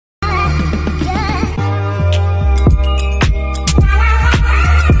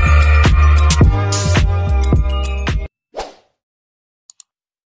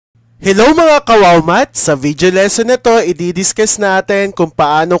Hello mga kawawmat! Sa video lesson na to, i-discuss natin kung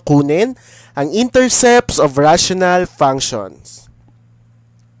paano kunin ang intercepts of rational functions.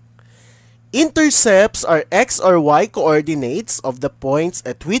 Intercepts are x or y coordinates of the points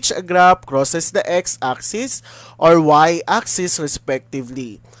at which a graph crosses the x-axis or y-axis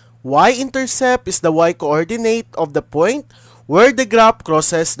respectively. Y-intercept is the y-coordinate of the point where the graph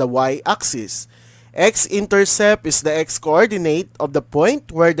crosses the y-axis. X-intercept is the x-coordinate of the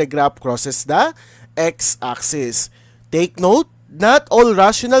point where the graph crosses the x-axis. Take note, not all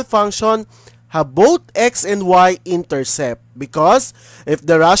rational functions have both x and y-intercept because if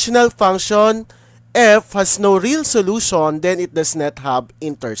the rational function f has no real solution, then it does not have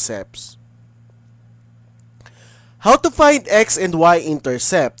intercepts. How to find x and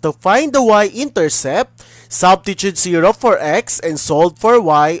y-intercept? To find the y-intercept, substitute 0 for x and solve for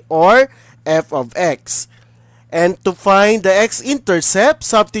y or f of x. And to find the x-intercept,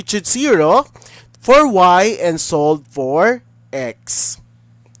 substitute 0 for y and solve for x.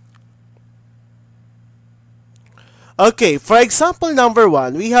 Okay, for example number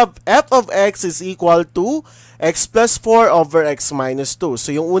 1, we have f of x is equal to x plus 4 over x minus 2. So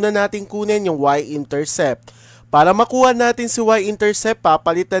yung una natin kunin yung y-intercept. Para makuha natin si y-intercept,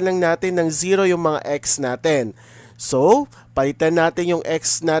 papalitan lang natin ng 0 yung mga x natin. So, palitan natin yung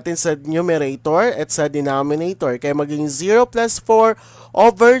x natin sa numerator at sa denominator. Kaya maging 0 plus 4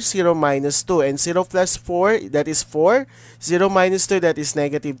 over 0 minus 2. And 0 plus 4, that is 4. 0 minus 2, that is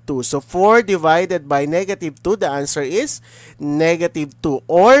negative 2. So, 4 divided by negative 2, the answer is negative 2.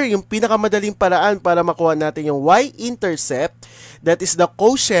 Or, yung pinakamadaling paraan para makuha natin yung y-intercept, that is the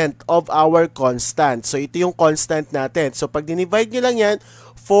quotient of our constant. So, ito yung constant natin. So, pag dinivide nyo lang yan,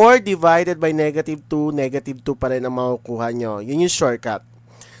 4 divided by negative 2, negative 2 pa rin ang makukuha nyo. Yun yung shortcut.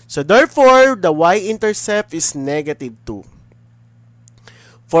 So, therefore, the y-intercept is negative 2.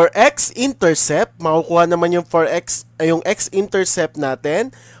 For x-intercept, makukuha naman yung yung x-intercept natin.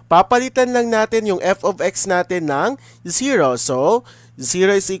 Papalitan lang natin yung f of x natin ng 0. So,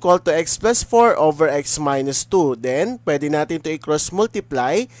 0 is equal to x plus 4 over x minus 2. Then, pwede natin ito i-cross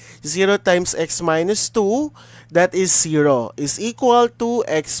multiply. 0 times x minus 2, that is 0, is equal to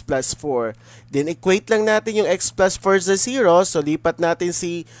x plus 4. Then, equate lang natin yung x plus 4 sa 0. So, lipat natin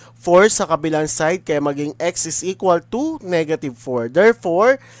si 4 sa kabilang side. Kaya maging x is equal to negative 4.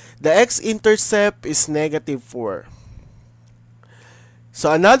 Therefore, the x-intercept is negative 4. So,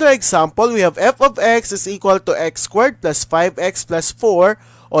 another example, we have f of x is equal to x squared plus 5x plus 4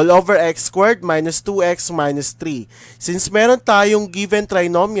 all over x squared minus 2x minus 3. Since meron tayong given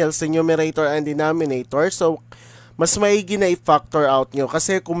trinomial sa numerator and denominator, so mas maigi na i-factor out nyo.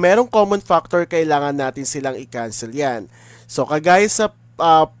 Kasi kung merong common factor, kailangan natin silang i-cancel yan. So, kagaya sa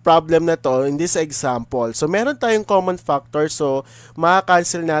problem na to, in this example, so meron tayong common factor, so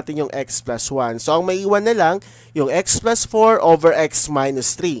maka-cancel natin yung x plus 1. So, ang maiwan na lang, yung x plus 4 over x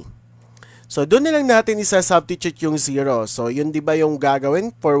minus 3. So, doon na lang natin isa-substitute yung 0. So, yun diba yung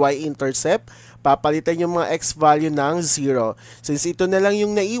gagawin for y-intercept? Papalitan yung mga x value ng 0. Since ito na lang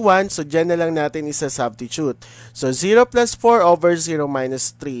yung naiwan, so dyan na lang natin isa-substitute. So, 0 plus 4 over 0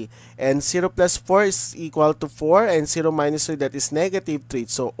 minus 3. And 0 plus 4 is equal to 4. And 0 minus 3, that is negative 3.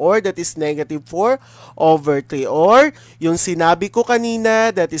 So, or that is negative 4 over 3. Or, yung sinabi ko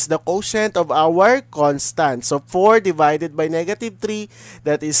kanina, that is the quotient of our constant. So, 4 divided by negative 3,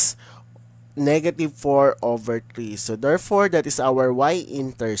 that is negative 4 over 3. So, therefore, that is our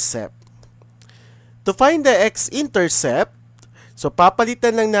y-intercept. To find the x-intercept, so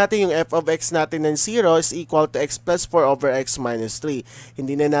papalitan lang natin yung f of x natin ng 0 is equal to x plus 4 over x minus 3.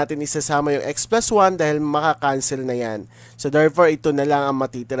 Hindi na natin isasama yung x plus 1 dahil makakancel na yan. So therefore, ito na lang ang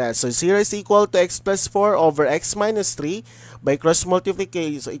matitira. So 0 is equal to x plus 4 over x minus 3. By cross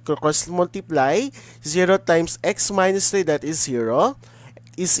multiplication, so cross multiply, 0 times x minus 3, that is 0,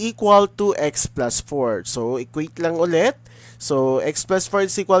 is equal to x plus 4. So equate lang ulit. So, x plus 4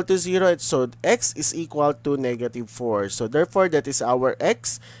 is equal to 0. So, x is equal to negative 4. So, therefore, that is our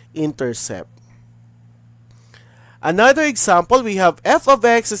x-intercept. Another example, we have f of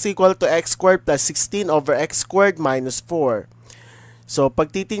x is equal to x squared plus 16 over x squared minus 4. So, pag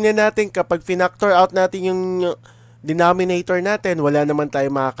titingnan natin, kapag finactor out natin yung denominator natin, wala naman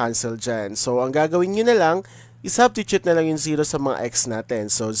tayo makakancel dyan. So, ang gagawin nyo na lang, i-substitute na lang yung 0 sa mga x natin.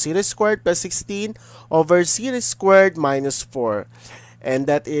 So, 0 squared plus 16 over 0 squared minus 4. And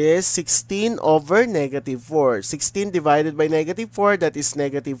that is 16 over negative 4. 16 divided by negative 4, that is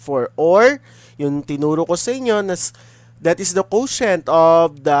negative 4. Or, yung tinuro ko sa inyo, that is the quotient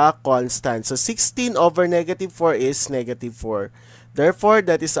of the constant. So, 16 over negative 4 is negative 4. Therefore,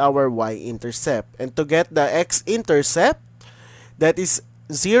 that is our y-intercept. And to get the x-intercept, that is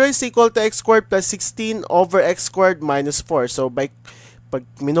 0 is equal to x squared plus 16 over x squared minus 4. So, pag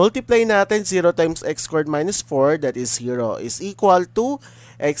minultiply natin 0 times x squared minus 4, that is 0, is equal to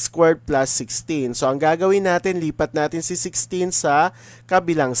x squared plus 16. So, ang gagawin natin, lipat natin si 16 sa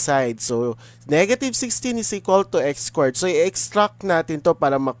kabilang side. So, negative 16 is equal to x squared. So, i-extract natin to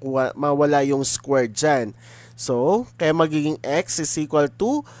para mawala yung squared dyan. So, kaya magiging x is equal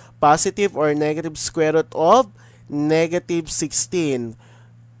to positive or negative square root of negative 16.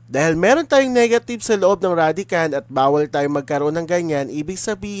 Dahil meron tayong negative sa loob ng radicand at bawal tayong magkaroon ng ganyan, ibig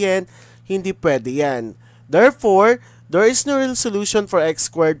sabihin, hindi pwede yan. Therefore, there is no real solution for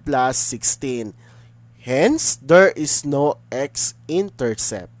x squared plus 16. Hence, there is no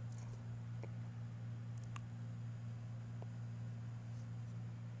x-intercept.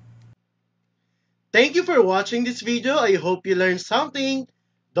 Thank you for watching this video. I hope you learned something.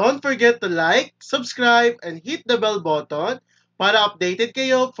 Don't forget to like, subscribe, and hit the bell button para updated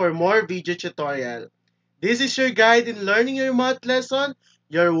kayo for more video tutorial. This is your guide in learning your math lesson,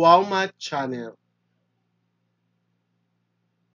 your Wow Math channel.